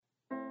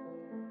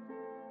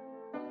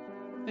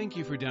Thank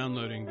you for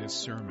downloading this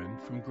sermon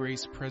from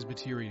Grace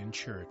Presbyterian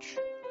Church.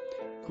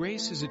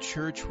 Grace is a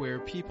church where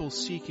people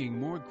seeking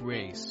more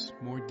grace,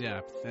 more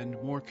depth,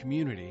 and more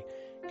community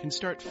can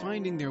start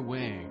finding their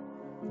way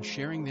and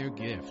sharing their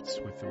gifts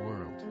with the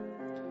world.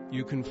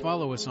 You can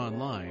follow us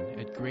online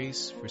at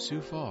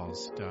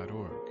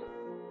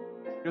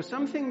graceforsiouxfalls.org.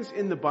 Some things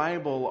in the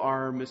Bible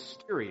are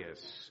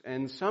mysterious,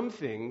 and some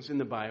things in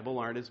the Bible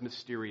aren't as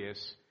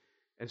mysterious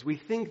as we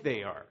think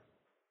they are.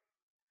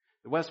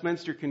 The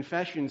Westminster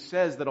Confession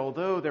says that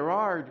although there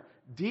are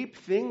deep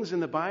things in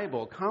the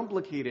Bible,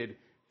 complicated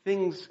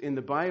things in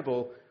the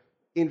Bible,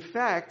 in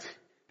fact,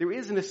 there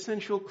is an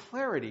essential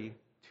clarity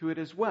to it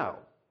as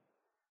well.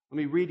 Let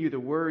me read you the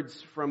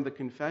words from the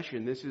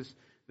Confession. This is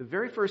the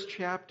very first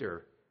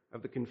chapter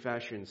of the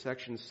Confession.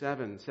 Section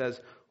 7 says,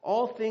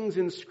 "All things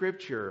in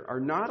Scripture are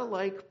not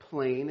alike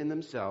plain in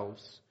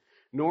themselves,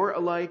 nor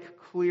alike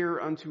clear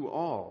unto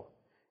all.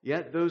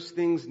 Yet those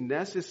things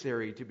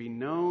necessary to be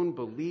known,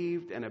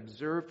 believed, and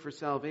observed for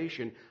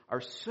salvation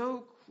are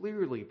so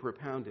clearly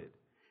propounded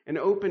and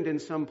opened in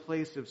some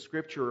place of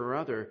Scripture or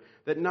other,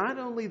 that not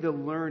only the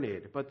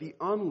learned, but the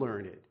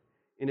unlearned,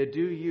 in a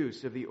due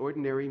use of the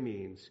ordinary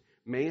means,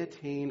 may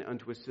attain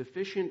unto a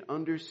sufficient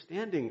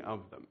understanding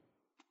of them."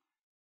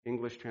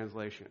 English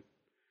translation.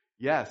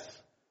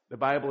 Yes, the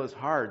Bible is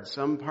hard.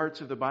 Some parts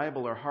of the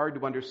Bible are hard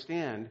to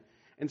understand,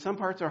 and some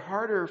parts are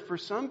harder for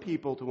some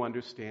people to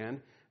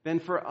understand than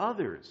for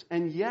others.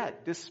 And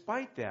yet,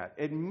 despite that,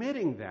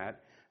 admitting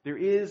that, there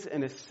is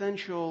an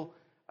essential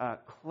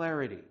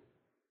clarity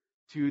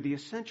to the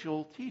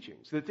essential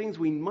teachings. The things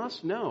we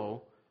must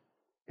know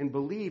and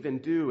believe and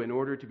do in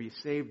order to be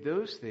saved,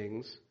 those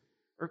things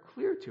are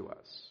clear to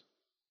us.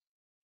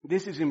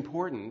 This is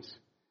important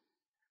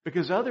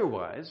because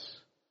otherwise,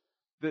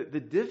 the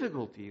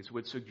difficulties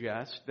would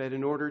suggest that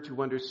in order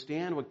to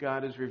understand what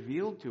God has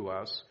revealed to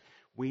us,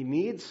 we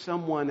need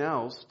someone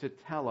else to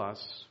tell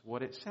us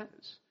what it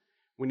says.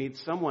 We need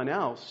someone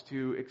else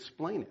to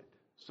explain it.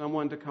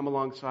 Someone to come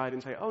alongside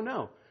and say, "Oh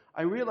no,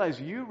 I realize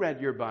you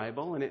read your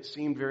Bible and it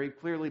seemed very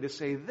clearly to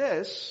say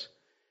this,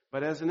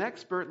 but as an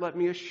expert, let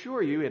me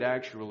assure you it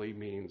actually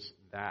means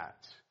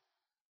that."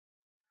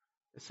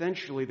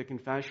 Essentially, the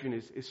confession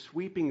is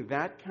sweeping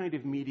that kind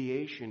of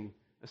mediation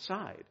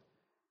aside.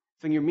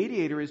 Saying your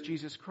mediator is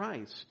Jesus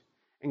Christ.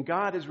 And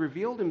God has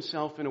revealed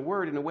himself in a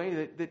word in a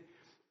way that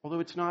although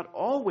it's not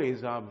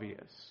always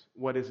obvious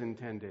what is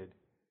intended,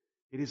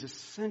 it is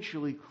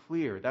essentially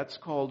clear. That's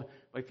called,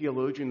 by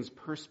theologians,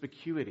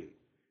 perspicuity,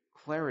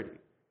 clarity,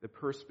 the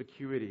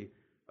perspicuity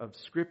of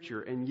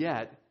Scripture. And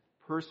yet,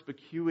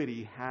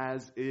 perspicuity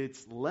has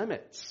its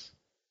limits.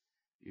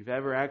 If you've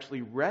ever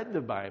actually read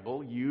the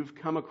Bible, you've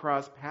come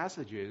across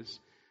passages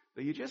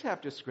that you just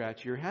have to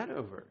scratch your head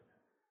over.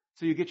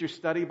 So you get your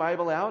study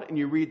Bible out and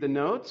you read the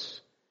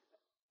notes,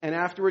 and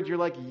afterwards you're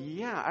like,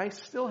 yeah, I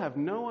still have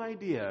no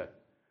idea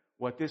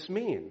what this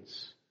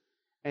means.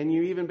 And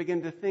you even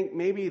begin to think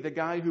maybe the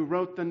guy who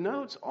wrote the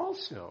notes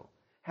also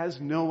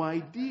has no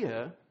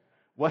idea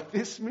what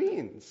this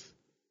means.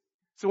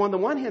 So on the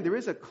one hand, there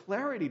is a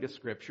clarity to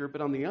Scripture,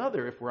 but on the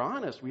other, if we're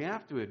honest, we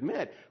have to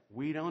admit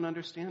we don't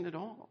understand it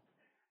all.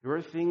 There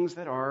are things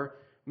that are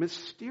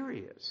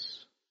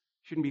mysterious.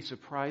 Shouldn't be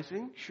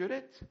surprising, should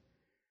it?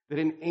 That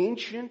an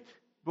ancient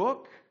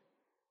book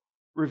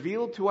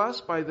revealed to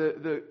us by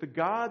the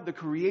God, the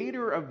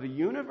creator of the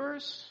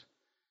universe,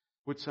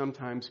 would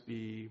sometimes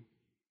be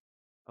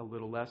a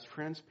little less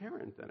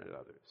transparent than at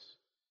others.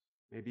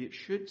 Maybe it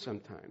should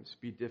sometimes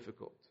be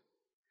difficult.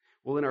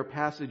 Well, in our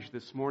passage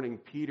this morning,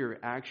 Peter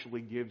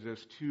actually gives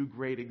us two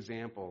great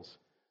examples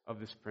of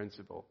this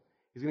principle.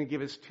 He's going to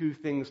give us two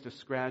things to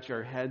scratch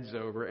our heads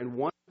over, and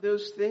one of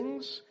those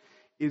things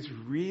is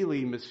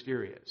really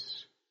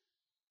mysterious.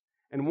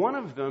 And one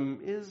of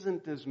them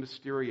isn't as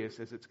mysterious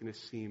as it's going to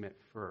seem at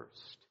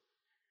first.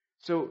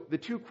 So the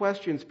two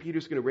questions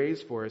Peter's going to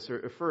raise for us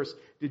are, first,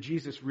 did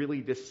Jesus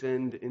really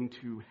descend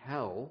into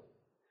hell?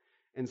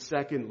 And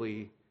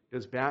secondly,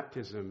 does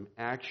baptism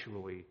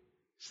actually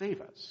save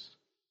us?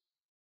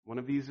 One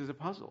of these is a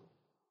puzzle.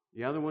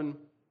 The other one,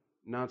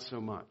 not so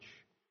much.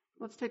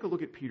 Let's take a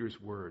look at Peter's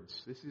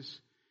words. This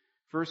is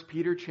 1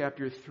 Peter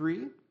chapter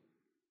 3,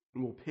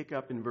 and we'll pick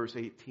up in verse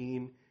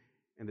 18,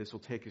 and this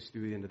will take us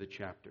through the end of the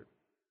chapter.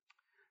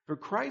 "For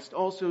Christ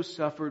also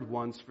suffered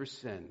once for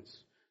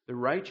sins, the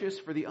righteous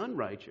for the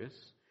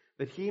unrighteous,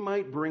 that he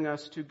might bring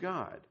us to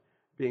God,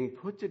 being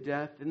put to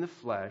death in the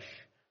flesh,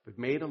 but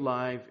made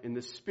alive in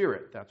the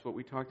Spirit." That's what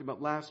we talked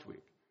about last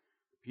week.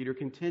 Peter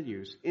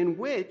continues, "In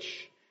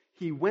which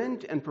he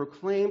went and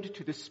proclaimed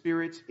to the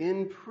spirits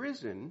in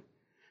prison,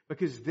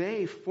 because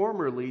they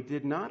formerly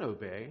did not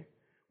obey,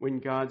 when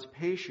God's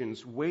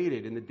patience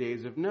waited in the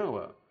days of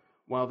Noah,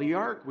 while the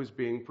ark was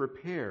being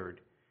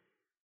prepared,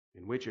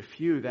 in which a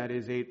few, that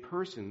is 8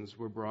 persons,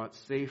 were brought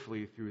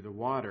safely through the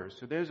water."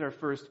 So there's our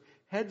first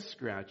head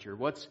scratcher.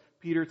 What's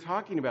Peter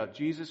talking about?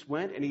 Jesus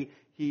went and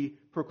he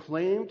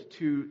proclaimed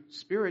to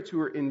spirits who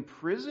were in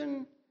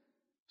prison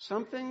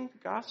something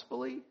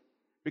gospelly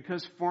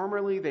because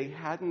formerly they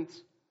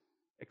hadn't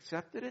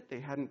accepted it. They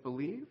hadn't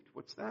believed.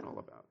 What's that all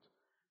about?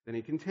 Then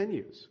he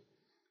continues.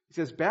 He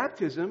says,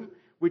 baptism,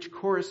 which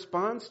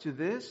corresponds to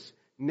this,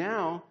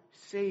 now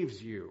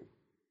saves you,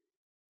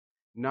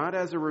 not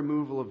as a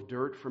removal of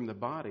dirt from the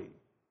body,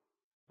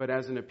 but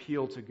as an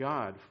appeal to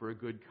God for a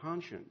good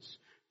conscience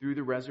through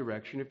the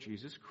resurrection of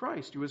Jesus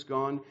Christ, who has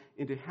gone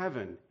into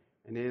heaven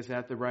and is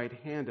at the right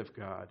hand of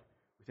God,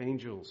 with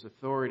angels,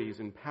 authorities,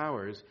 and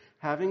powers,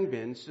 having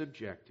been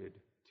subjected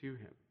to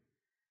him.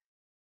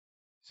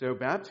 So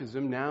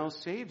baptism now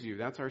saves you.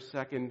 That's our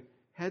second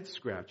head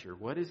scratcher.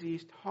 What is he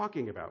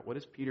talking about? What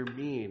does Peter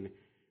mean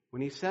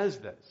when he says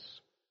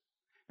this?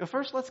 Now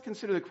first, let's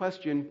consider the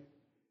question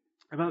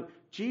about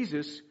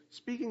Jesus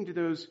speaking to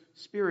those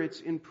spirits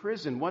in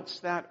prison.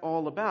 What's that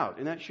all about?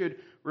 And that should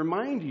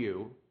remind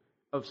you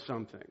of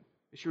something.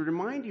 It should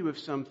remind you of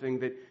something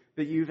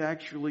that you've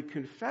actually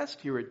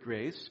confessed here at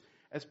Grace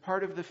as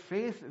part of the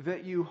faith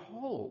that you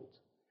hold.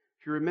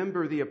 If you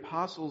remember the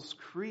Apostles'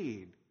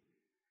 Creed,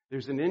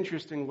 there's an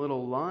interesting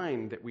little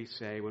line that we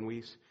say when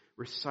we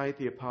recite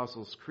the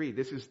Apostles' Creed.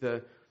 I'm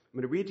going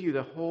to read to you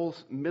the whole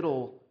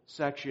middle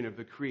section of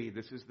the Creed.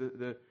 This is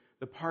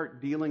the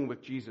part dealing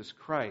with Jesus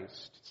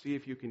Christ. See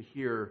if you can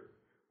hear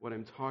what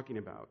I'm talking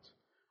about.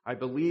 I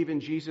believe in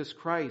Jesus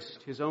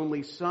Christ, his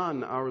only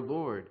Son, our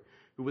Lord,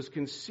 who was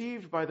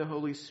conceived by the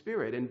Holy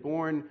Spirit and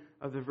born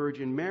of the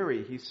Virgin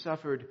Mary. He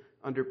suffered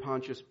under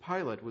Pontius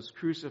Pilate, was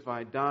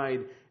crucified,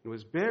 died, and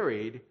was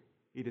buried.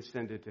 He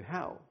descended to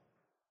hell.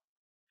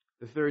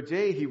 The third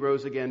day he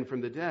rose again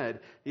from the dead.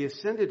 He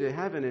ascended to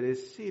heaven and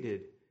is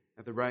seated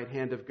at the right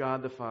hand of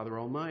God the Father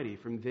Almighty.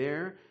 From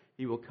there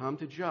he will come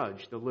to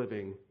judge the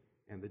living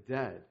and the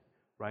dead.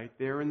 Right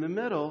there in the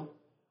middle,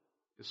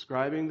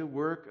 describing the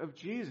work of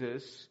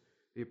Jesus,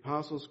 the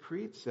Apostles'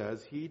 Creed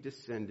says he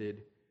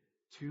descended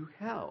to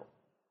hell.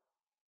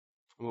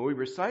 And when we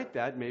recite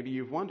that, maybe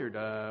you've wondered,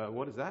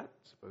 what is that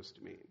supposed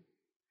to mean?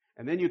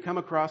 And then you come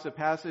across a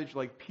passage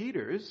like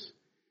Peter's.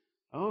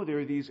 Oh, there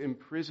are these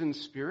imprisoned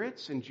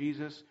spirits, and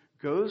Jesus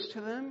goes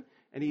to them,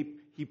 and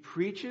he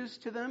preaches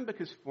to them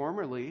because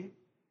formerly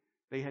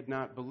they had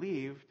not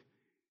believed,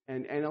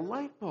 and a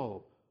light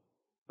bulb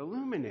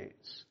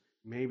illuminates.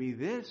 Maybe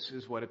this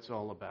is what it's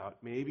all about.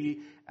 Maybe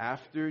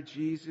after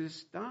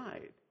Jesus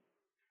died,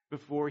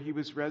 before he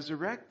was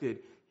resurrected,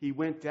 he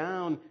went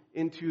down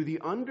into the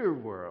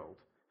underworld,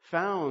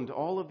 found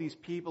all of these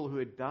people who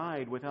had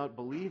died without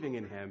believing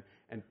in him,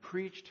 and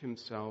preached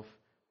himself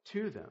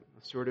to them.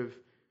 A sort of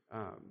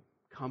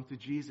come to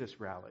Jesus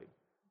rally.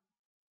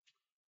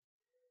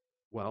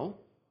 Well,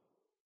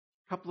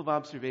 a couple of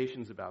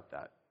observations about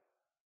that.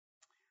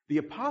 The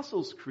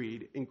Apostles'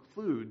 Creed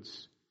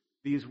includes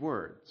these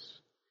words.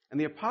 And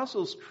the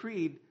Apostles'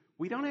 Creed,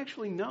 we don't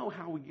actually know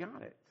how we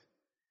got it.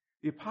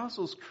 The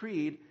Apostles'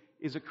 Creed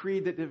is a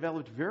creed that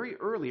developed very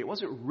early. It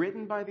wasn't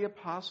written by the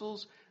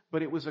apostles,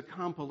 but it was a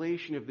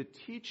compilation of the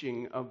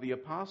teaching of the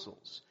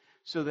apostles.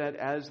 So that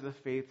as the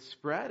faith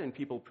spread and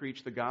people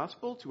preached the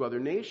gospel to other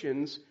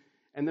nations,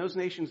 and those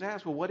nations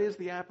asked, well, what is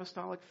the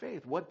apostolic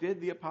faith? What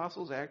did the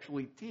apostles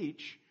actually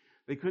teach?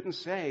 They couldn't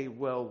say,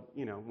 well,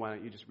 why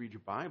don't you just read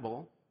your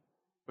Bible?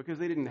 Because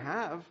they didn't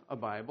have a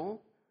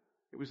Bible.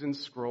 It was in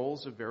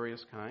scrolls of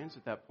various kinds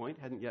at that point,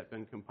 hadn't yet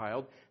been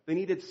compiled. They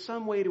needed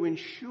some way to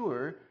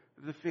ensure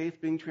that the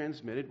faith being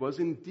transmitted was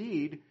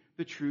indeed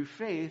the true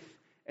faith,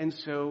 and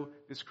so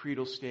this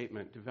creedal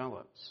statement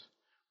develops.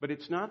 But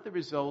it's not the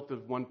result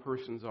of one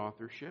person's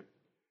authorship.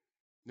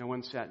 No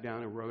one sat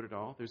down and wrote it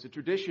all. There's a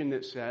tradition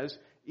that says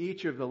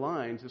each of the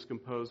lines is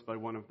composed by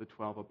one of the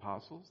 12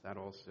 apostles. That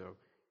also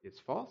is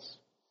false.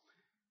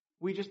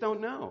 We just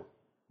don't know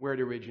where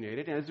it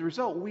originated. And as a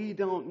result, we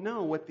don't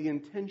know what the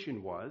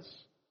intention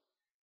was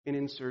in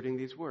inserting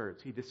these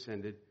words. He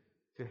descended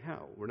to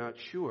hell. We're not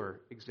sure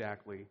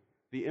exactly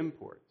the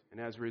import. And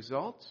as a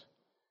result,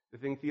 the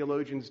thing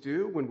theologians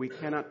do when we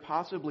cannot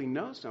possibly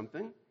know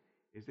something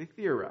is they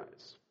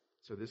theorize.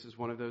 So this is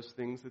one of those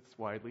things that's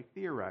widely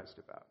theorized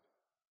about.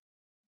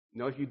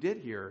 Now, if you did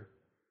hear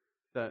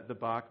the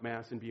Bach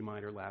Mass in B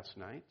minor last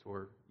night,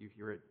 or you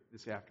hear it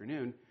this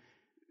afternoon,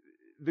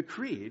 the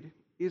creed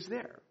is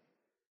there.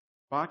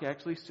 Bach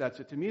actually sets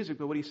it to music,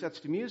 but what he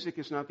sets to music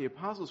is not the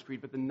Apostles'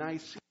 Creed, but the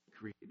Nicene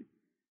Creed.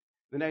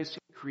 The Nicene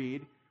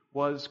Creed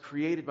was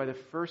created by the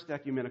First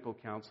Ecumenical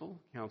Council,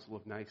 Council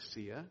of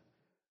Nicaea,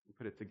 and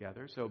put it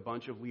together. So a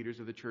bunch of leaders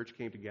of the church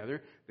came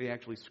together. They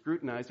actually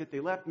scrutinized it. They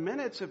left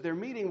minutes of their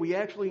meeting. We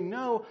actually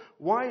know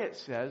why it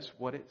says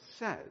what it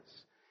says.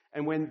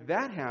 And when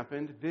that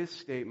happened, this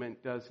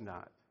statement does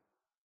not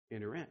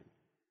enter in.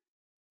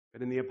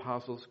 But in the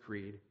Apostles'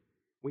 Creed,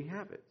 we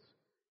have it.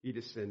 He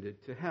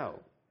descended to hell.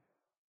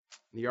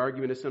 The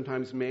argument is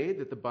sometimes made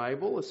that the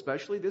Bible,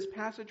 especially this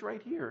passage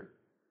right here,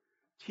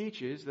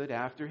 teaches that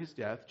after his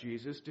death,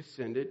 Jesus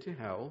descended to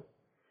hell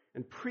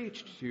and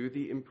preached to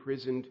the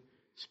imprisoned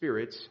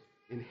spirits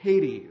in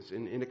Hades,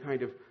 in a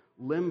kind of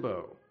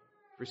limbo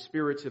for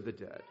spirits of the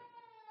dead.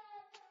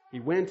 He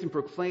went and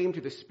proclaimed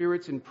to the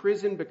spirits in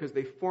prison because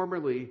they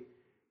formerly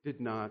did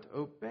not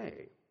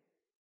obey.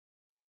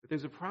 But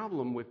there's a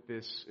problem with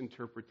this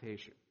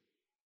interpretation.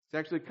 It's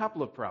actually a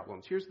couple of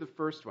problems. Here's the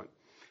first one.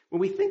 When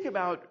we think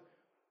about,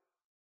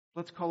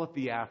 let's call it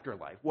the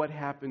afterlife, what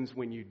happens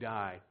when you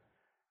die,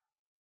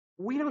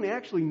 we don't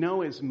actually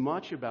know as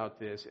much about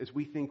this as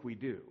we think we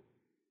do.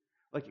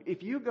 Like,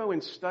 if you go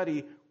and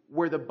study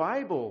where the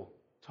Bible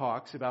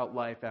talks about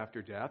life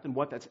after death and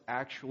what that's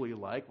actually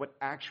like, what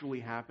actually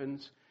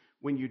happens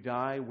when you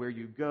die, where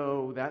you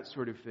go, that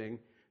sort of thing,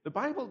 the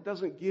Bible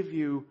doesn't give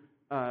you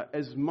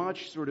as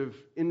much sort of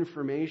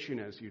information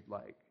as you'd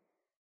like.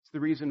 It's the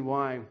reason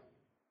why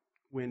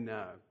when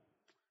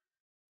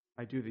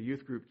I do the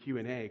youth group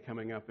Q&A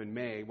coming up in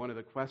May, one of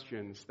the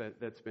questions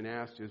that's been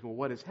asked is, well,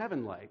 what is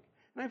heaven like?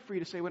 And I'm free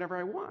to say whatever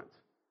I want.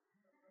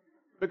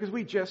 Because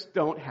we just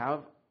don't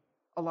have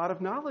a lot of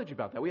knowledge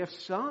about that. We have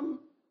some,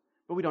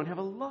 but we don't have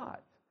a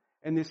lot.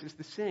 And this is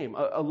the same.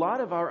 A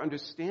lot of our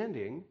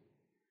understanding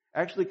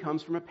actually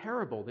comes from a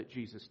parable that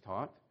Jesus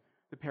taught,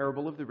 the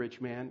parable of the rich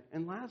man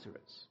and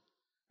Lazarus.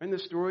 And the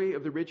story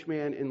of the rich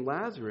man and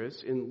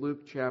Lazarus in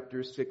Luke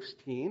chapter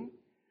 16,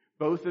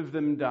 both of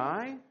them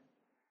die,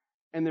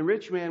 and the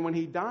rich man, when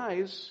he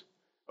dies,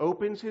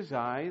 opens his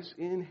eyes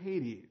in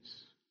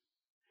Hades.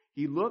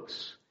 He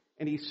looks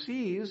and he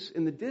sees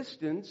in the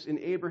distance, in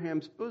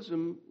Abraham's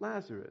bosom,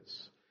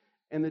 Lazarus.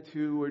 And the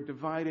two are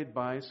divided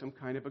by some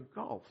kind of a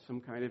gulf,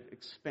 some kind of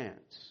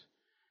expanse.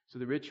 So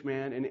the rich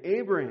man and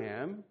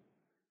Abraham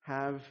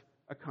have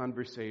a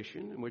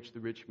conversation in which the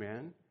rich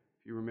man,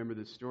 if you remember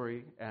the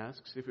story,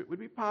 asks if it would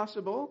be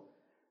possible,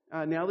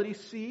 now that he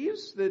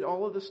sees that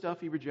all of the stuff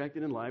he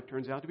rejected in life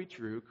turns out to be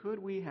true, could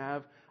we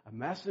have a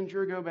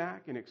messenger go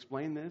back and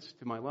explain this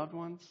to my loved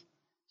ones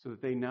so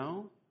that they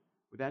know?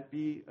 Would that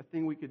be a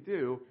thing we could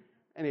do?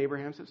 And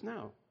Abraham says,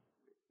 no.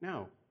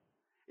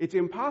 It's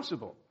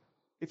impossible.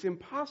 It's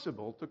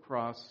impossible to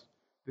cross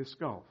this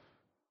gulf.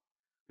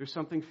 There's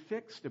something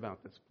fixed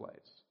about this place.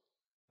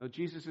 Now,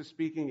 Jesus is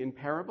speaking in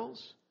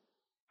parables.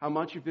 How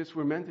much of this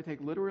we're meant to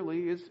take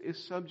literally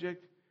is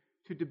subject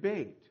to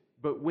debate.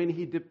 But when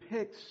he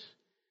depicts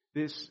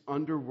this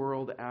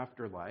underworld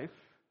afterlife,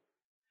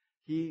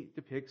 he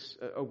depicts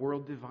a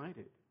world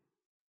divided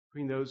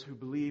between those who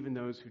believe and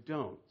those who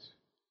don't.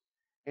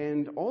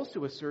 And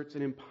also asserts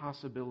an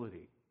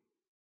impossibility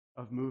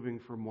of moving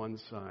from one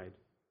side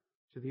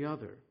to the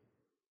other,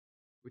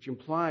 which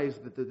implies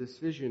that the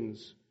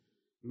decisions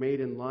made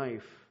in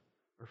life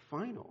are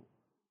final.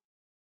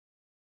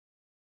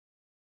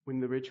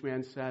 When the rich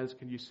man says,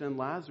 "Can you send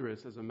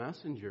Lazarus as a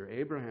messenger?"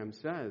 Abraham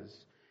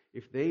says,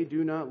 "If they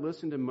do not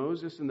listen to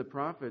Moses and the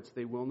prophets,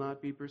 they will not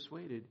be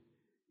persuaded,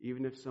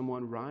 even if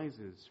someone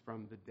rises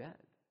from the dead."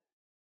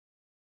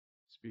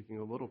 Speaking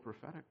a little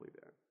prophetically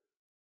there.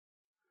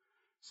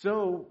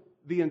 So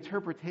the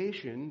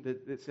interpretation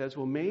that says,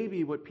 well,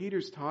 maybe what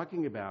Peter's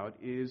talking about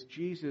is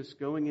Jesus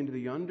going into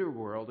the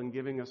underworld and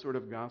giving a sort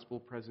of gospel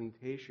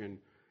presentation,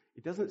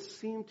 it doesn't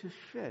seem to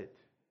fit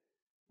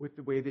with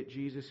the way that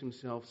Jesus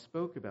himself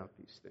spoke about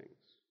these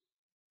things.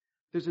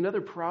 There's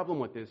another problem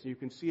with this, and you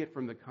can see it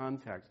from the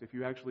context. If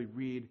you actually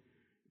read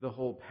the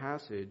whole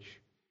passage,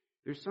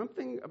 there's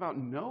something about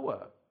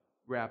Noah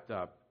wrapped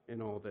up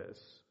in all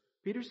this.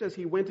 Peter says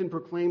he went and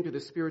proclaimed to the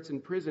spirits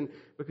in prison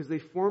because they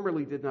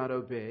formerly did not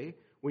obey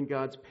when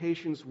God's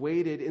patience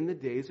waited in the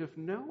days of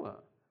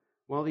Noah,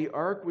 while the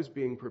ark was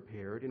being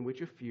prepared, in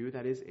which a few,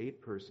 that is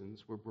 8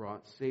 persons, were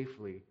brought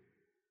safely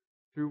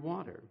through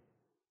water.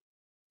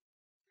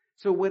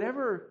 So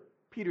whatever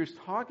Peter's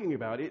talking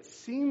about, it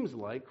seems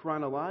like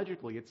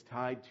chronologically it's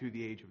tied to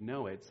the age of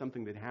Noah. It's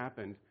something that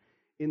happened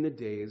in the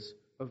days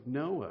of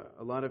Noah.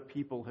 A lot of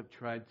people have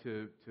tried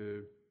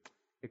to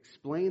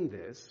explain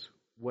this,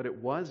 what it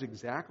was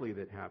exactly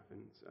that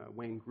happened.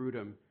 Wayne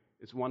Grudem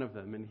is one of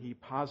them, and he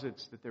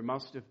posits that there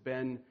must have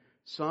been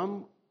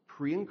some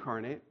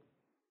pre-incarnate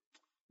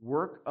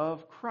work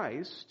of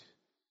Christ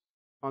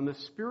on the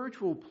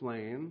spiritual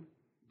plane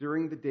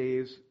during the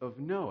days of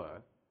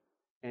Noah,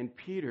 and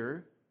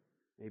Peter,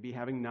 maybe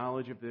having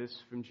knowledge of this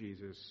from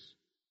Jesus,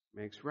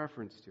 makes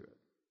reference to it.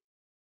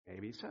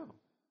 Maybe so.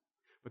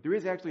 But there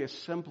is actually a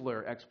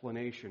simpler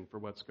explanation for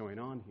what's going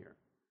on here.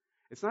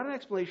 It's not an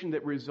explanation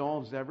that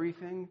resolves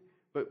everything,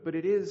 but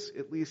it is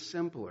at least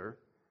simpler.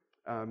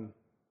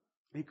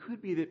 It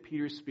could be that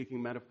Peter's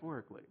speaking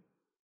metaphorically.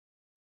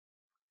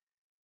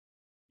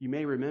 You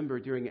may remember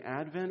during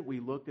Advent, we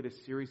looked at a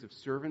series of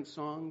servant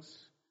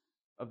songs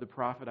of the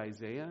prophet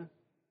Isaiah,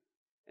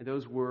 and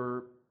those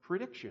were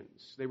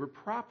predictions. They were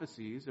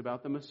prophecies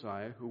about the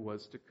Messiah who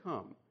was to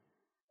come.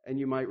 And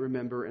you might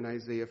remember in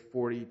Isaiah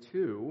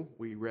 42,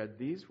 we read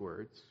these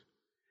words.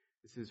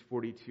 This is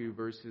 42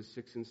 verses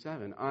 6 and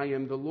 7. "I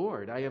am the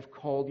Lord. I have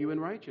called you in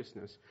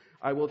righteousness.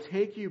 I will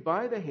take you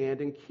by the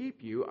hand and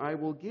keep you. I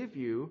will give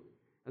you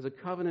as a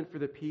covenant for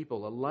the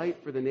people, a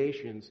light for the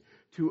nations,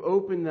 to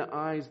open the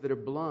eyes that are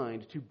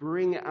blind, to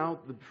bring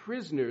out the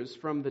prisoners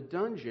from the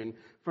dungeon,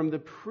 from the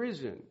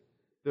prison,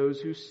 those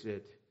who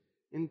sit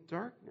in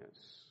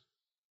darkness."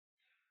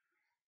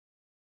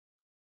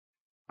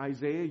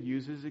 Isaiah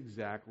uses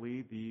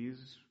exactly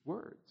these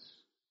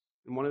words.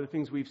 And one of the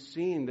things we've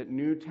seen that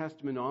New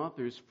Testament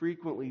authors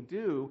frequently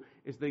do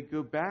is they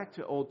go back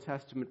to Old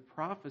Testament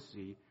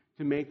prophecy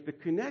to make the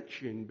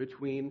connection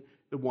between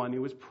the one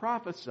who was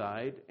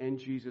prophesied and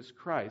Jesus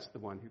Christ, the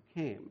one who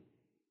came.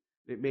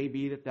 It may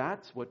be that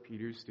that's what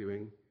Peter's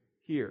doing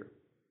here.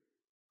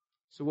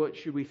 So what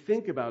should we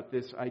think about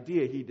this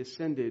idea? He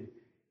descended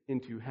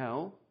into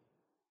hell.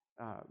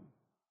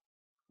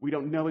 We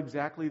don't know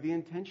exactly the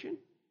intention.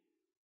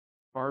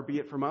 Far be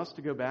it from us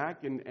to go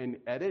back and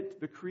edit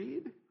the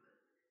creed.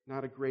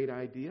 Not a great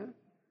idea.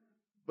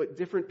 But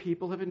different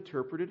people have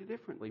interpreted it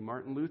differently.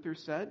 Martin Luther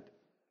said,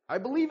 I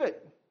believe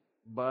it,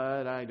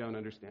 but I don't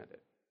understand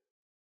it.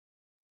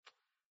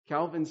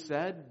 Calvin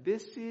said,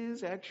 this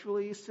is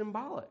actually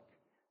symbolic,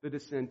 the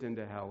descent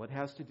into hell. It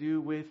has to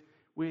do with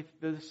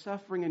the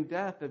suffering and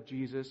death of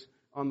Jesus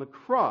on the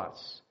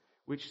cross,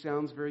 which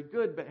sounds very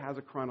good, but has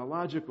a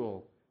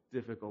chronological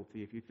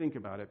difficulty if you think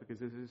about it, because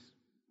this is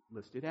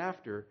listed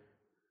after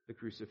the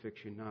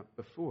crucifixion, not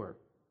before.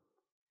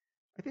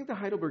 I think the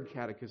Heidelberg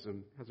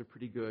Catechism has a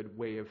pretty good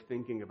way of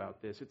thinking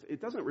about this.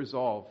 It doesn't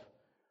resolve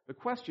the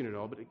question at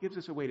all, but it gives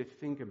us a way to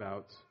think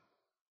about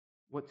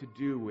what to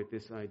do with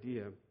this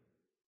idea.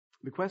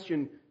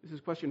 This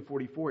is question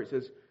 44. It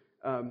says,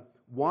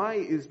 why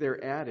is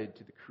there added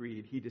to the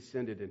creed, he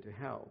descended into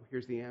hell?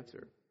 Here's the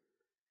answer.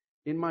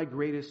 In my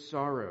greatest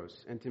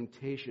sorrows and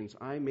temptations,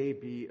 I may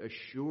be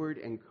assured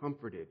and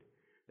comforted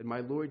that my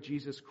Lord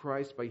Jesus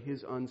Christ, by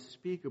his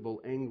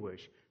unspeakable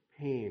anguish,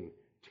 pain,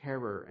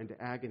 terror, and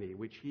agony,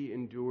 which he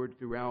endured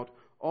throughout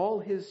all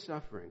his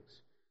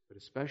sufferings, but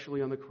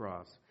especially on the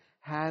cross,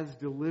 has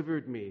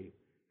delivered me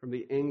from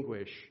the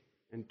anguish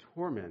and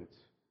torment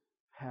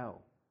of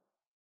hell.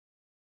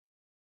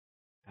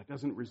 That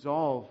doesn't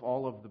resolve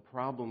all of the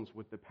problems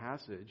with the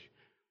passage.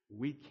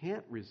 We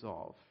can't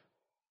resolve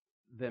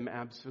them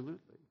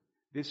absolutely.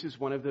 This is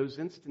one of those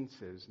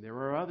instances. There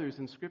are others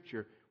in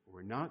Scripture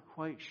where we're not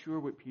quite sure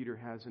what Peter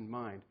has in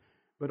mind.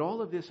 But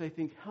all of this, I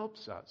think,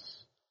 helps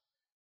us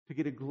to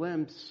get a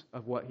glimpse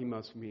of what he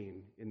must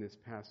mean in this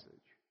passage.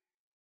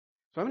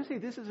 So I'm going to say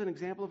this is an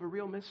example of a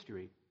real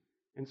mystery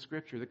in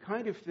Scripture, the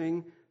kind of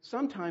thing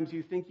sometimes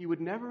you think you would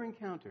never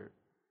encounter,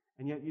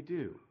 and yet you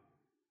do.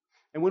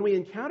 And when we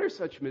encounter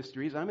such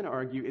mysteries, I'm going to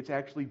argue it's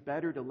actually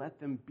better to let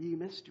them be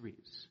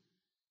mysteries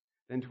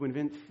than to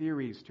invent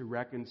theories to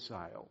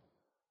reconcile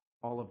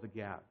all of the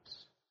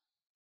gaps.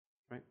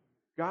 Right?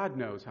 God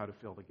knows how to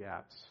fill the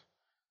gaps.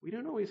 We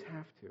don't always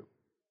have to.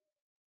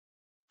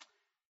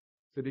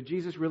 So did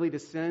Jesus really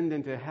descend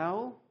into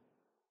hell?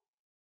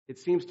 It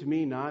seems to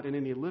me not in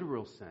any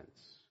literal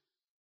sense.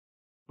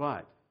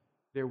 But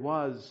there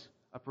was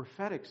a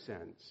prophetic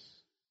sense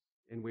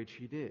in which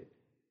he did.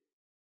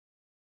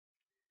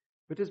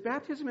 But does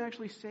baptism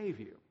actually save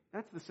you?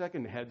 That's the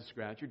second head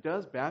scratcher.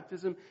 Does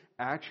baptism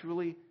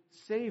actually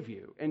save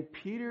you? And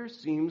Peter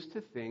seems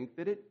to think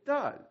that it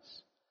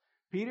does.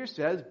 Peter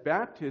says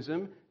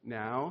baptism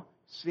now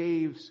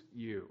saves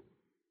you.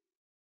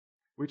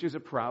 Which is a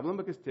problem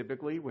because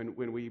typically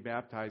when we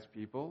baptize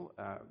people,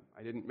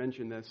 I didn't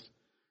mention this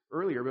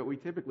earlier, but we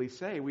typically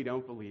say we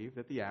don't believe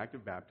that the act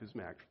of baptism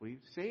actually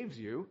saves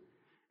you.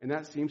 And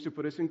that seems to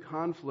put us in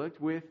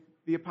conflict with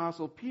the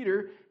Apostle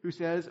Peter, who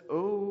says,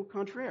 au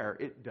contraire,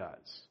 it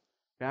does.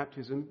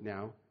 Baptism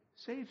now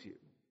saves you.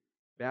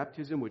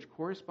 Baptism, which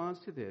corresponds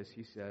to this,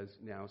 he says,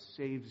 now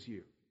saves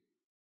you.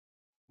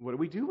 What do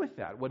we do with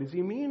that? What does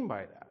he mean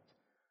by that?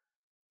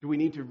 Do we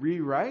need to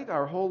rewrite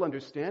our whole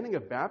understanding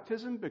of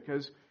baptism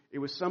because it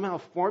was somehow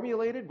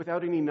formulated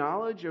without any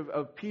knowledge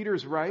of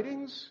Peter's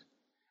writings?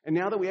 And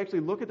now that we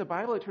actually look at the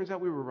Bible, it turns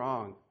out we were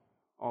wrong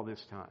all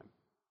this time.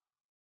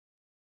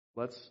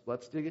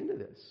 Let's dig into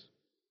this.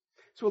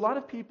 So a lot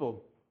of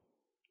people,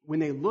 when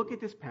they look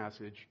at this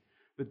passage,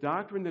 the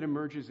doctrine that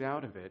emerges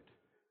out of it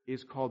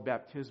is called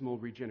baptismal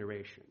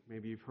regeneration.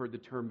 Maybe you've heard the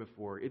term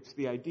before. It's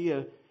the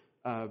idea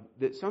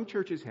that some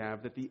churches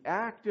have that the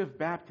act of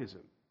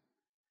baptism,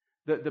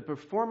 the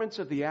performance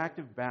of the act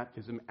of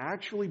baptism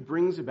actually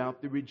brings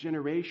about the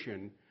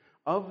regeneration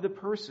of the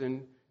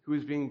person who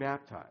is being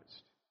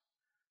baptized.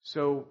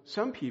 So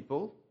some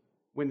people,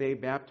 when they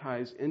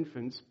baptize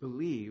infants,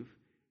 believe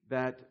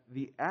that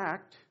the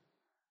act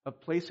of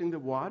placing the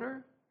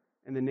water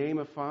in the name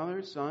of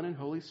Father, Son, and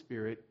Holy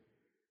Spirit,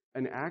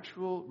 an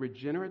actual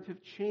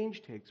regenerative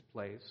change takes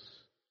place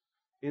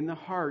in the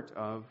heart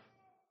of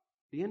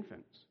the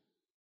infants.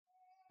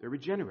 They're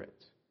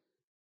regenerate.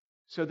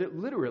 So that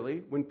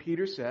literally, when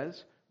Peter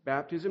says,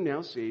 baptism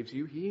now saves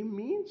you, he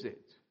means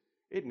it.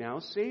 It now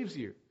saves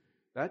you.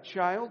 That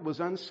child was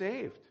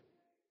unsaved.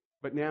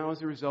 But now,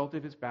 as a result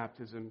of his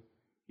baptism,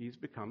 he's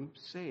become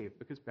saved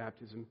because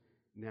baptism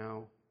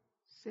now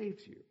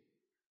saves you.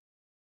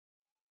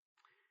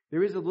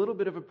 There is a little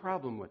bit of a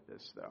problem with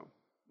this, though,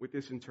 with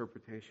this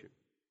interpretation.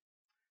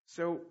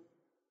 So,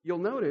 you'll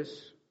notice,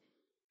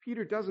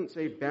 Peter doesn't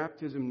say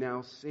baptism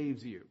now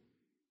saves you.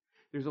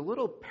 There's a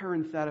little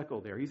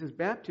parenthetical there. He says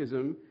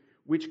baptism,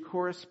 which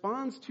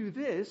corresponds to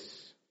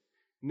this,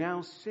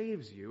 now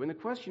saves you. And the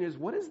question is,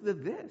 what is the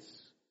this?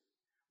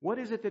 What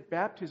is it that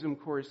baptism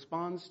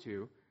corresponds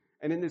to?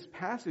 And in this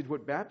passage,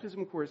 what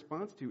baptism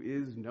corresponds to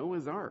is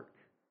Noah's Ark.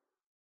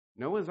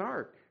 Noah's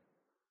Ark.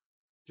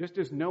 Just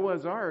as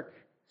Noah's Ark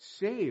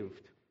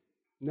saved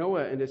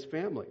Noah and his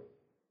family,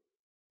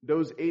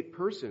 those 8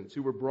 persons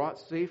who were brought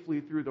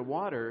safely through the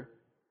water,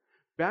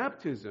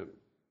 baptism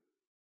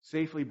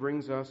safely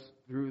brings us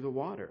through the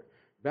water.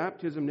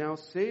 Baptism now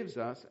saves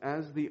us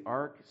as the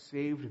ark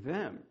saved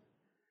them.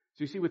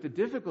 So you see what the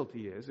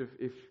difficulty is.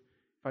 If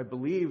I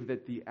believe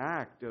that the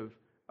act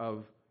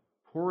of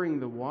pouring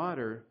the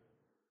water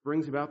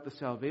brings about the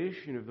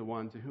salvation of the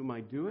one to whom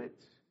I do it,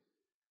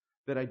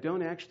 that I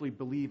don't actually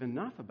believe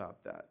enough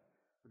about that.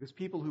 Because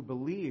people who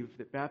believe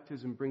that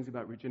baptism brings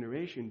about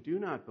regeneration do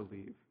not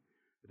believe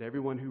that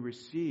everyone who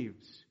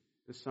receives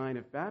the sign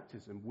of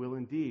baptism will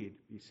indeed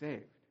be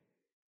saved.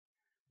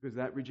 Because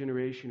that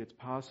regeneration, it's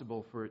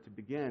possible for it to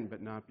begin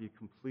but not be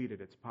completed.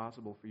 It's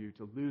possible for you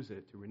to lose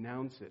it, to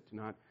renounce it, to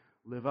not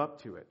live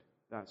up to it,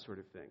 that sort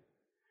of thing.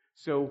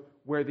 So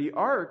where the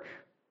ark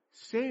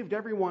saved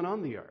everyone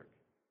on the ark,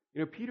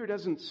 Peter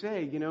doesn't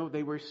say,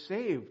 they were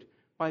saved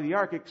by the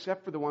ark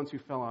except for the ones who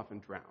fell off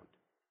and drowned.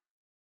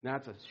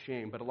 That's a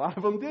shame, but a lot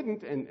of them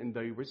didn't, and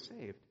they were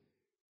saved.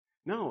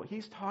 No,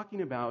 he's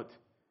talking about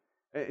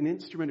an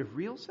instrument of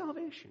real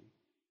salvation.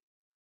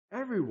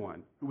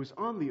 Everyone who was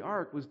on the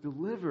ark was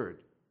delivered.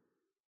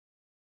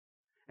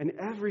 And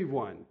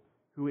everyone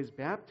who is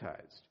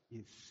baptized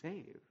is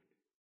saved.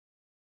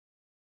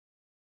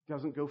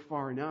 Doesn't go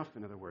far enough,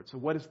 in other words. So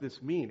what does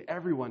this mean?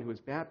 Everyone who is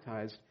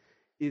baptized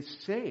is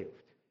saved.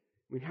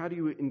 I mean, how do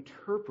you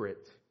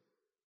interpret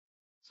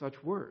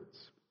such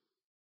words?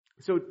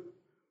 So,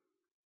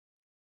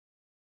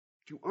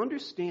 to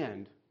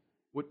understand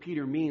what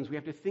Peter means, we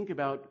have to think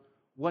about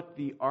what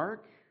the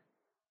ark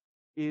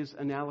is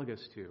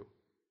analogous to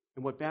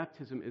and what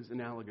baptism is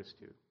analogous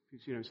to. You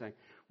see what I'm saying?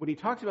 When he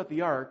talks about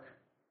the ark,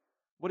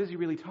 what is he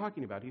really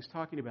talking about? He's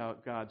talking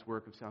about God's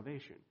work of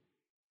salvation.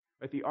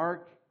 Right? The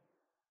ark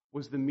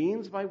was the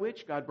means by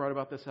which God brought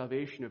about the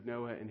salvation of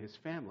Noah and his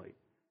family.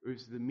 It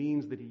was the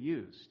means that he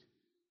used.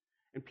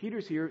 And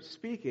Peter's here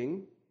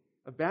speaking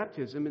of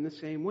baptism in the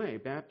same way.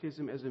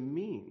 Baptism as a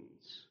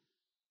means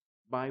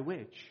by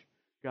which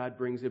God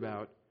brings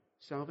about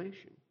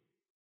salvation.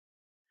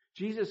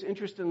 Jesus,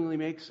 interestingly,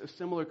 makes a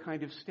similar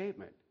kind of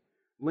statement,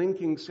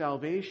 linking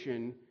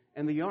salvation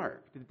and the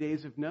ark to the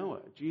days of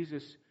Noah.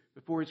 Jesus,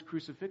 before his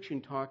crucifixion,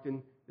 talked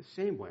in the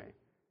same way.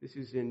 This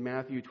is in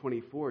Matthew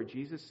 24.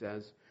 Jesus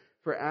says,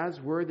 "For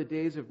as were the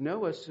days of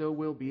Noah, so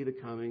will be the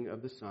coming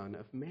of the Son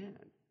of Man.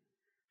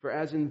 For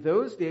as in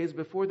those days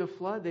before the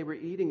flood they were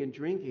eating and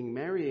drinking,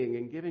 marrying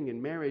and giving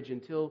in marriage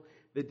until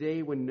the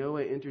day when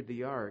Noah entered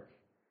the ark,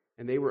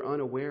 and they were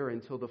unaware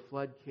until the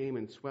flood came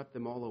and swept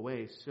them all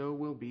away, so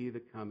will be the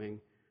coming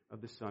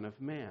of the Son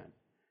of Man."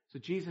 So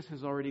Jesus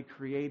has already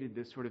created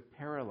this sort of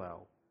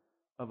parallel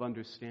of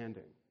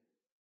understanding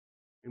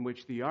in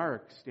which the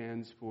ark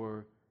stands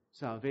for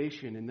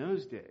salvation in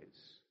those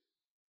days.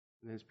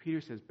 And as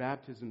Peter says,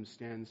 baptism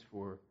stands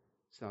for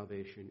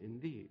salvation in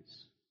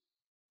these.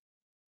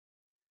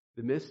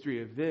 The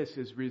mystery of this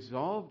is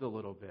resolved a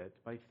little bit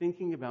by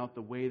thinking about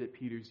the way that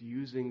Peter's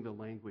using the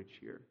language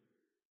here.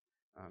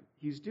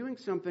 He's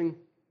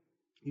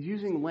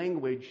using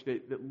language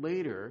that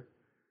later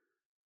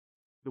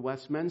the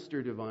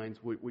Westminster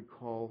divines would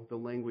call the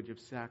language of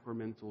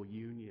sacramental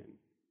union.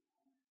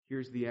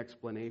 Here's the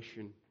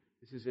explanation.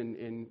 This is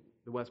in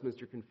the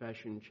Westminster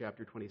Confession,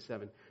 chapter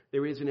 27.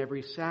 There is in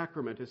every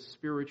sacrament a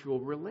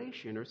spiritual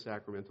relation or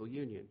sacramental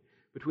union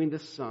between the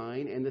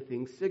sign and the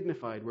thing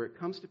signified, where it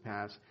comes to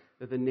pass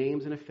that the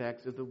names and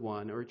effects of the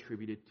one are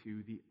attributed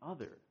to the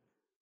other.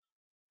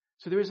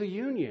 So there is a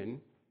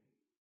union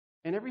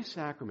in every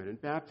sacrament, in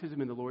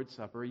baptism and the Lord's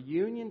Supper, a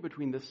union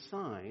between the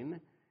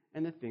sign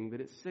and the thing that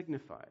it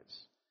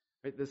signifies.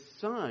 Right? The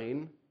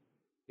sign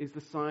is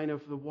the sign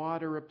of the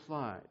water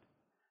applied,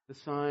 the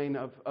sign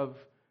of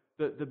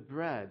the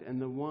bread and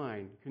the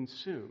wine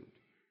consumed.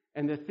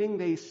 And the thing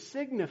they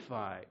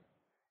signify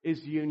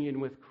is union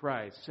with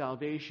Christ,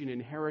 salvation,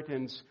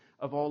 inheritance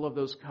of all of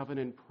those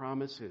covenant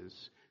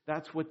promises.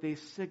 That's what they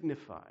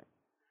signify.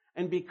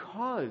 And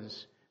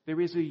because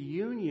there is a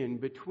union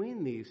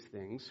between these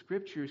things,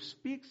 Scripture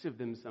speaks of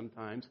them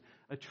sometimes,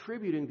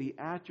 attributing the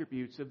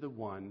attributes of the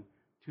one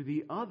to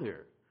the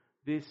other.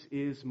 This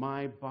is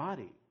my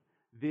body.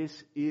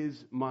 This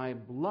is my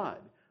blood.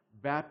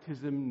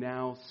 Baptism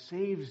now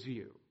saves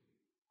you.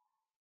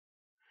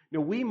 Now,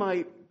 we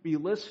might be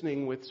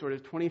listening with sort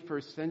of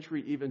 21st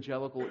century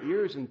evangelical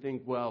ears and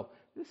think, well,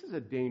 this is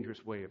a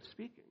dangerous way of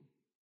speaking.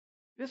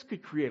 This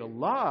could create a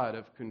lot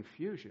of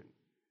confusion.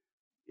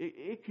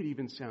 It could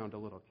even sound a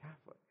little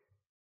Catholic.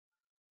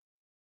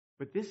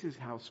 But this is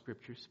how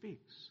Scripture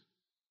speaks.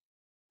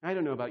 I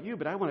don't know about you,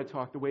 but I want to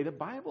talk the way the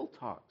Bible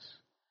talks.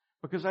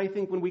 Because I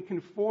think when we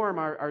conform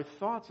our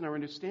thoughts and our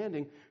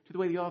understanding to the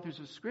way the authors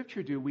of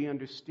Scripture do, we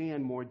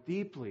understand more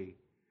deeply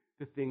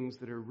the things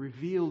that are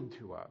revealed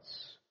to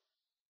us.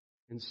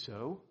 And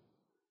so,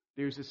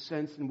 there's a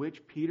sense in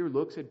which Peter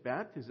looks at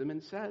baptism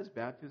and says,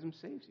 baptism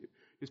saves you.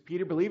 Does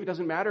Peter believe it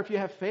doesn't matter if you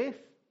have faith?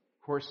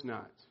 Of course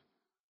not.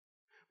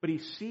 But he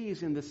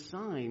sees in the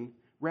sign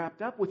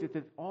wrapped up with it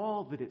that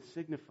all that it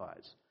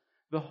signifies,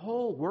 the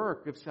whole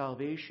work of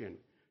salvation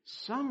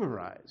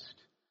summarized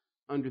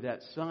under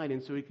that sign,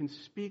 and so he can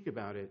speak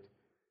about it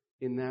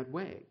in that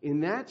way.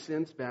 In that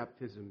sense,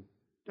 baptism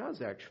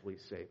does actually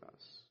save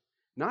us.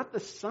 Not the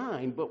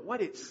sign, but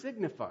what it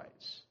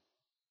signifies.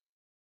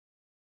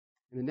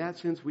 And in that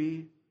sense,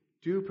 we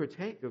do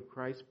partake of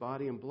Christ's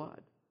body and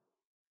blood,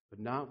 but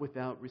not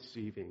without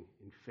receiving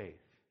in faith.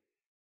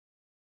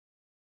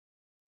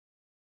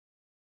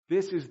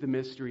 This is the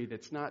mystery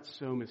that's not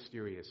so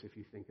mysterious if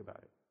you think about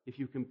it. If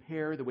you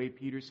compare the way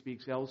Peter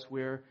speaks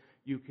elsewhere,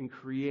 you can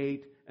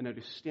create an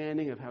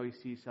understanding of how he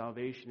sees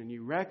salvation, and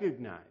you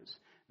recognize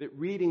that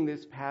reading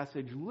this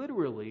passage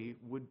literally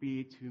would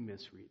be to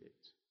misread it.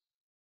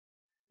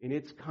 In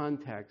its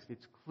context,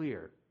 it's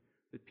clear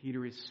that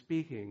Peter is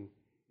speaking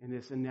in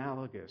this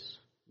analogous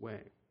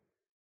way.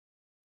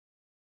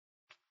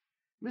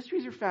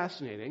 Mysteries are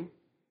fascinating.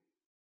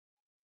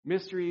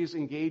 Mysteries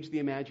engage the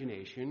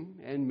imagination,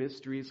 and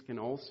mysteries can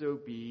also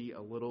be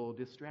a little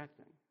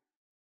distracting.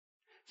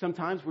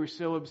 Sometimes we're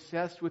so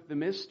obsessed with the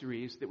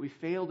mysteries that we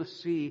fail to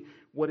see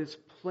what is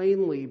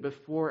plainly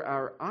before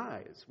our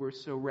eyes. We're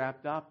so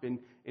wrapped up in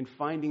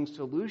finding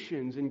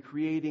solutions and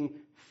creating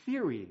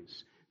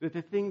theories that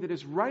the thing that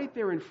is right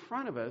there in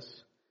front of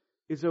us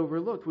is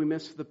overlooked. We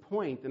miss the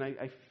point, and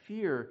I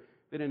fear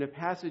that in a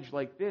passage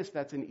like this,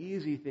 that's an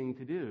easy thing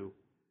to do.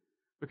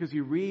 Because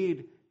you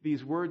read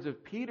these words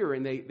of Peter,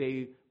 and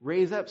they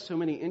raise up so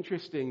many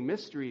interesting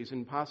mysteries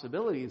and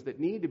possibilities that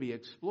need to be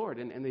explored,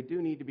 and they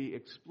do need to be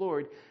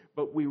explored,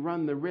 but we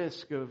run the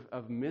risk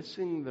of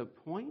missing the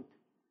point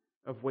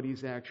of what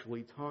he's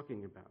actually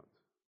talking about.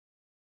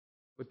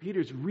 What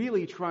Peter's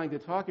really trying to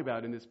talk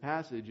about in this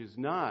passage is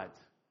not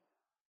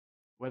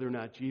whether or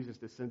not Jesus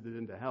descended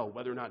into hell,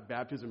 whether or not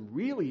baptism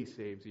really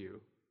saves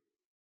you.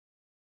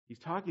 He's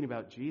talking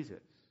about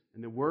Jesus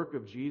and the work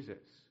of Jesus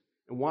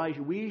and why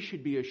we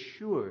should be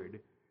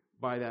assured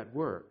by that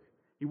work.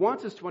 He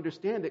wants us to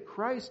understand that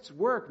Christ's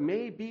work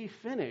may be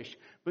finished,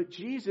 but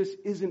Jesus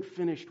isn't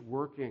finished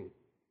working.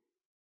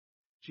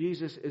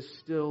 Jesus is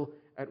still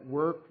at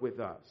work with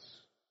us.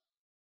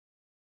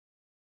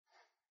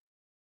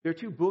 There are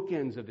two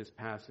bookends of this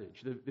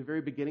passage, the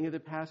very beginning of the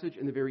passage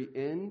and the very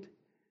end.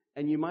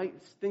 And you might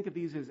think of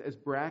these as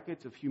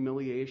brackets of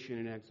humiliation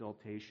and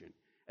exaltation.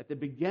 At the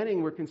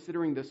beginning, we're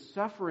considering the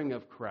suffering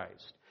of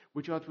Christ,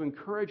 which ought to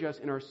encourage us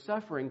in our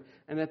suffering.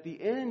 And at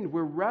the end,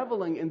 we're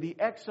reveling in the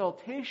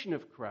exaltation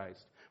of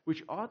Christ,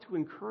 which ought to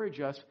encourage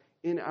us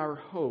in our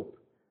hope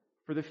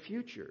for the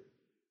future.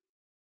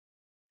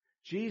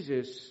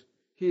 Jesus,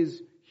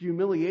 his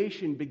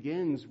humiliation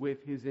begins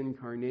with his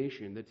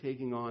incarnation, the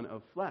taking on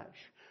of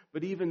flesh.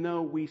 But even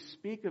though we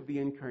speak of the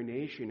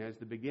incarnation as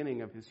the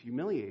beginning of his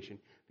humiliation,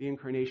 the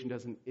incarnation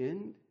doesn't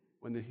end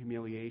when the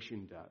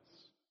humiliation does.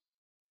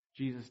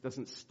 Jesus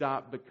doesn't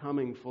stop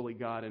becoming fully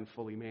God and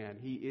fully man.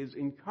 He is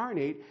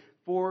incarnate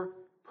for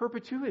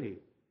perpetuity.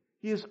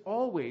 He is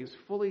always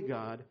fully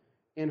God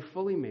and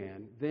fully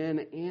man,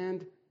 then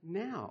and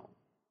now.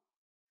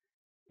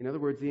 In other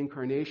words, the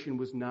incarnation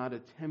was not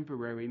a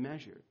temporary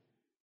measure.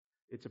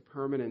 It's a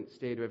permanent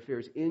state of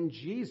affairs. In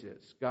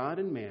Jesus, God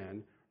and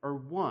man are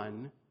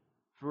one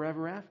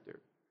forever after,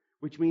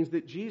 which means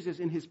that Jesus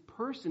in his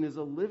person is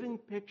a living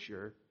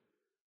picture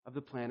of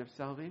the plan of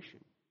salvation.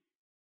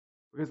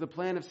 Because the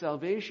plan of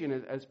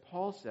salvation, as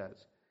Paul says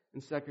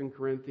in 2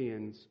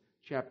 Corinthians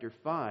chapter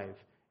 5,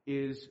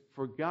 is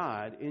for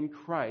God in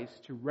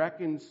Christ to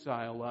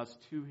reconcile us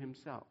to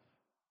himself.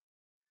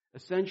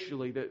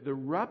 Essentially, the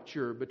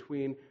rupture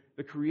between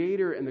the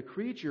Creator and the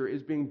creature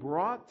is being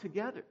brought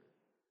together.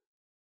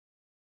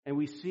 And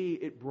we see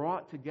it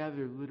brought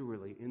together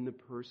literally in the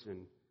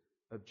person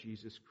of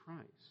Jesus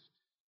Christ.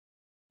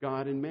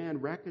 God and man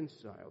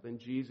reconciled, and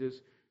Jesus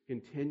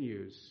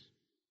continues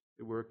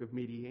the work of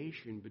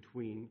mediation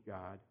between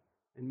God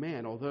and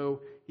man.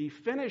 Although he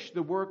finished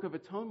the work of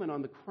atonement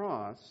on the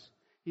cross,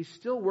 he's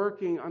still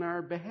working on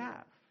our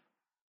behalf.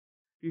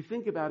 If you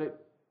think about it,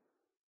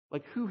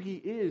 like who he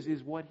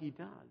is what he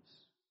does.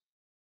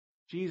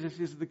 Jesus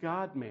is the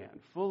God-man,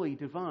 fully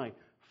divine,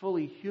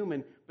 fully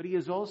human, but he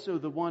is also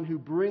the one who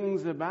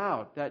brings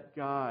about that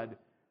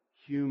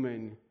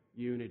God-human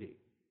unity.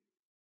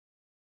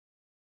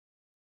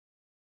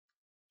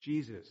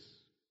 Jesus,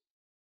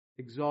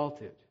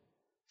 exalted,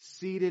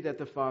 seated at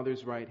the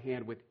Father's right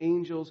hand with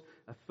angels,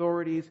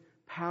 authorities,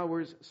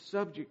 powers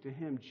subject to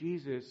him.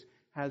 Jesus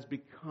has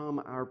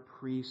become our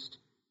priest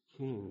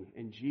king,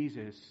 and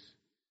Jesus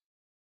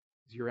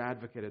is your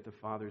advocate at the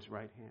Father's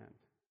right hand.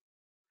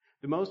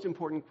 The most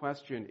important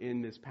question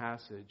in this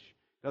passage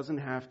doesn't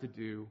have to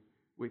do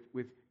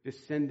with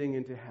descending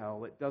into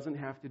hell. It doesn't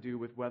have to do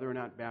with whether or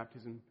not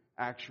baptism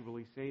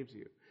actually saves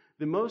you.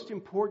 The most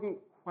important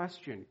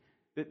question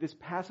that this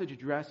passage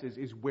addresses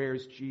is,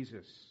 where's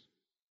Jesus?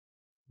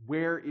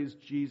 Where is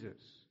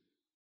Jesus?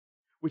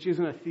 Which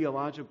isn't a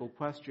theological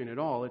question at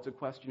all. It's a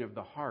question of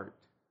the heart.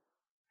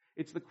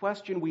 It's the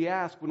question we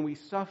ask when we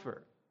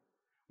suffer,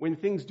 when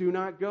things do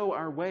not go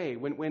our way,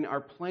 when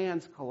our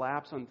plans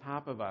collapse on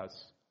top of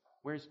us.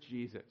 Where's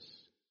Jesus?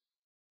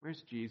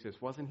 Where's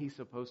Jesus? Wasn't he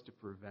supposed to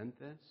prevent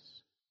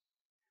this?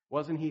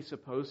 Wasn't he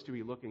supposed to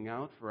be looking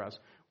out for us?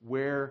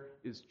 Where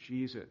is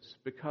Jesus?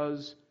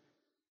 Because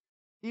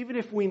even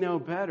if we know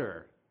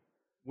better,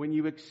 when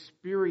you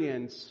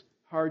experience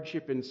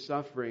hardship and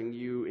suffering,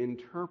 you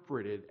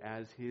interpret it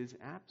as his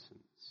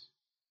absence.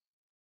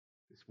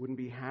 This wouldn't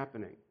be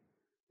happening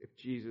if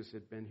Jesus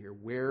had been here.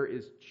 Where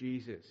is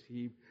Jesus?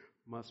 He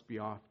must be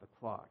off the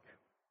clock.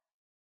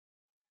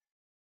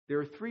 There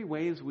are three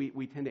ways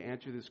we tend to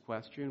answer this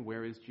question,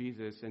 where is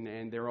Jesus?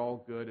 And they're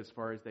all good as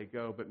far as they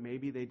go, but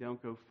maybe they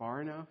don't go far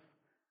enough.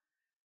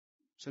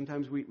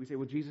 Sometimes we say,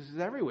 well, Jesus is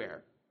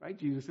everywhere, right?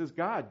 Jesus is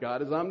God.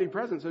 God is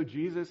omnipresent, so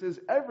Jesus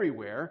is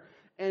everywhere.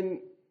 And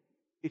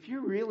if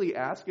you're really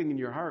asking in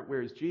your heart,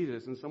 where is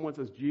Jesus? And someone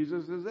says,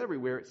 Jesus is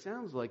everywhere, it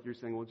sounds like you're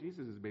saying, well,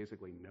 Jesus is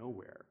basically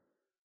nowhere.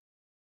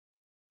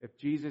 If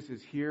Jesus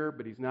is here,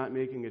 but he's not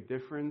making a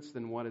difference,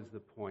 then what is the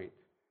point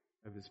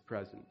of his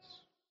presence?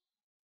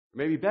 Or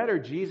maybe better,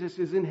 Jesus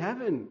is in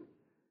heaven.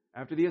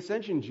 After the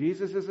ascension,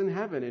 Jesus is in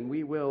heaven, and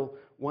we will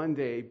one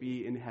day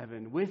be in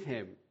heaven with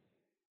him,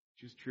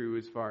 which is true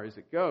as far as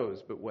it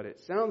goes. But what it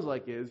sounds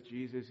like is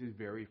Jesus is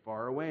very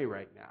far away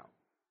right now.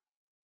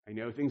 I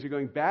know things are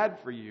going bad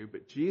for you,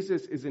 but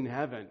Jesus is in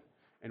heaven.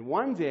 And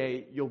one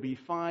day you'll be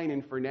fine,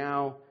 and for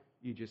now,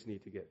 you just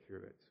need to get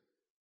through it.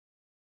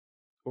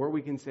 Or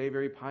we can say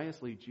very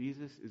piously,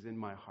 Jesus is in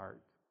my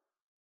heart.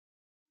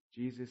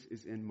 Jesus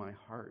is in my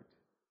heart.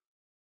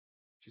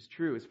 Which is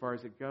true as far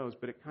as it goes,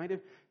 but it kind of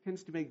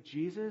tends to make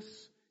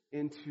Jesus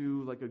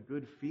into like a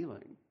good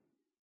feeling.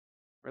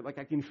 Right? Like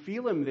I can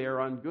feel him there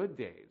on good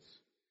days,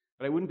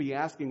 but I wouldn't be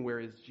asking, where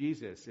is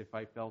Jesus, if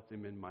I felt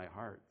him in my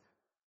heart.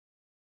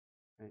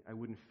 I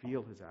wouldn't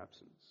feel his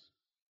absence.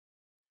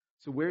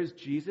 So where's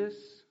Jesus?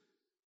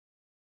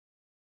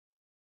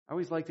 I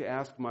always like to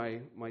ask my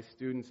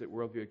students at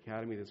Worldview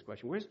Academy this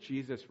question: where's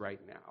Jesus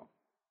right now?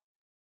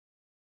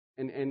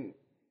 And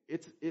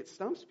it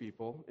stumps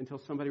people until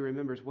somebody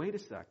remembers, wait a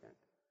second.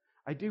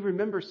 I do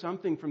remember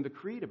something from the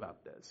Creed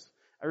about this.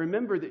 I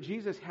remember that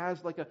Jesus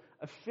has like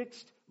a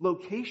fixed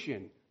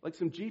location, like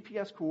some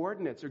GPS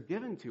coordinates are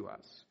given to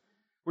us.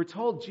 We're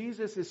told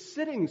Jesus is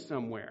sitting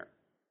somewhere.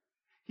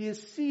 He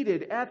is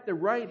seated at the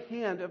right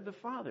hand of the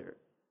Father.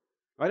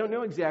 I don't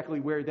know exactly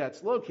where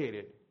that's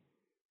located,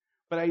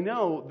 but I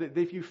know that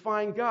if you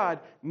find God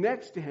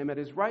next to him at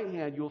his right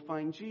hand, you'll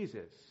find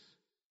Jesus.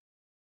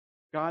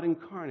 God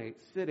incarnate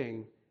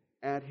sitting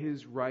at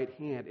his right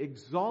hand,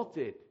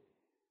 exalted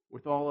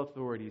with all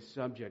authority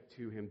subject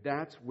to him.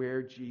 That's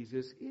where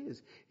Jesus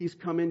is. He's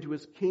come into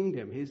his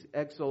kingdom. His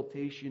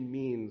exaltation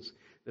means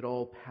that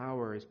all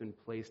power has been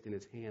placed in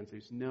his hands.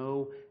 There's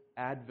no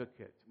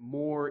advocate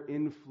more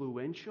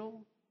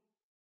influential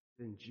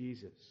than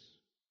Jesus.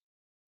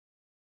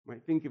 You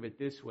might think of it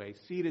this way: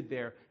 seated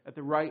there at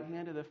the right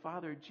hand of the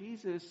Father,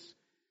 Jesus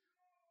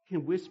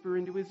can whisper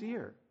into his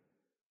ear.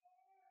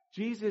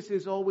 Jesus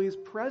is always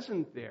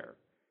present there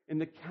in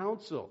the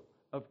council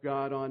of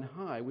God on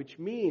high, which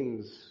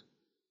means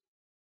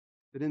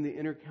that in the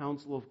inner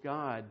council of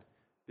God,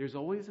 there's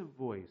always a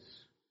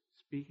voice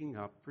speaking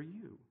up for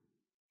you.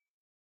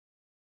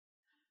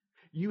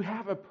 You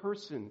have a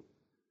person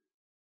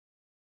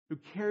who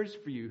cares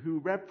for you, who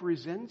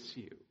represents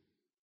you,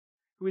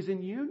 who is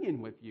in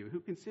union with you, who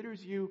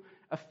considers you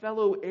a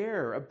fellow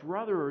heir, a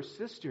brother or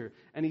sister,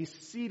 and he's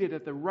seated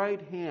at the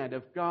right hand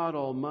of God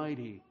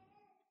Almighty,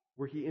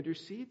 where he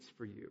intercedes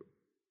for you.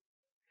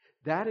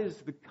 That is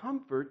the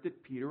comfort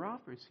that Peter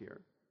offers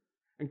here.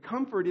 And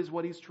comfort is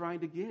what he's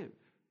trying to give.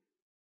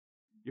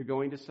 You're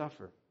going to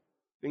suffer.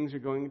 Things are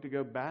going to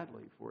go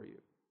badly for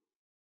you.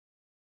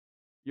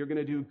 You're going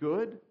to do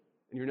good,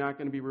 and you're not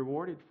going to be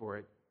rewarded for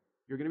it.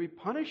 You're going to be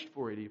punished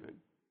for it even.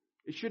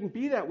 It shouldn't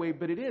be that way,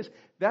 but it is.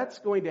 That's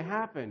going to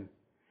happen.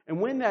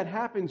 And when that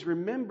happens,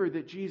 remember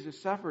that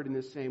Jesus suffered in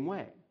the same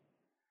way.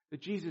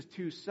 That Jesus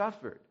too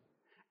suffered.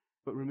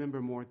 But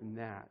remember more than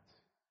that.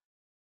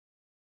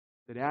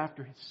 That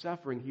after his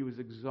suffering, he was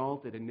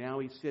exalted, and now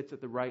he sits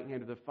at the right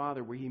hand of the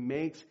Father, where he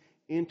makes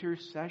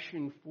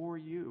intercession for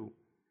you.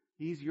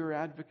 He's your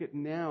advocate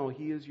now.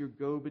 He is your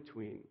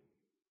go-between.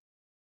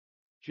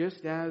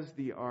 Just as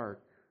the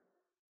ark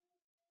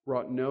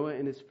brought Noah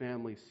and his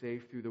family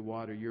safe through the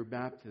water, your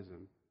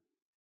baptism,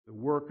 the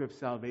work of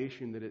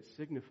salvation that it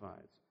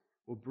signifies,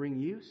 will bring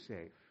you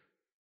safe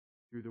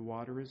through the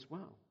water as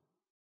well.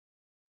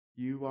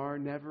 You are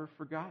never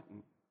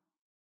forgotten.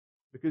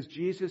 Because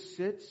Jesus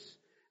sits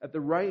at the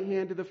right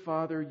hand of the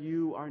Father,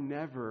 you are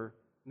never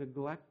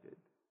neglected.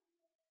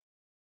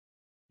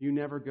 You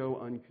never go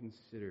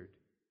unconsidered.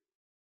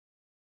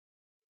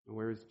 And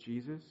where is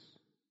Jesus?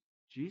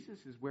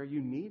 Jesus is where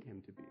you need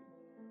him to be.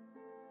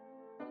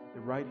 At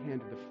the right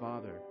hand of the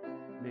Father,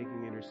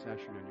 making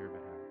intercession on your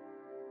behalf.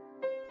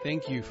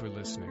 Thank you for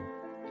listening.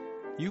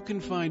 You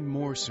can find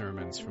more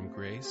sermons from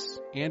Grace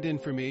and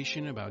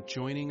information about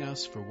joining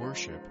us for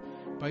worship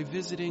by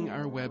visiting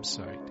our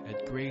website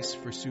at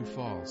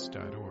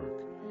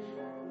graceforsiouxfalls.org.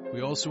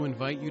 We also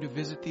invite you to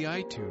visit the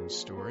iTunes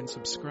store and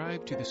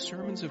subscribe to the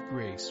Sermons of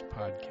Grace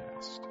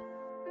podcast.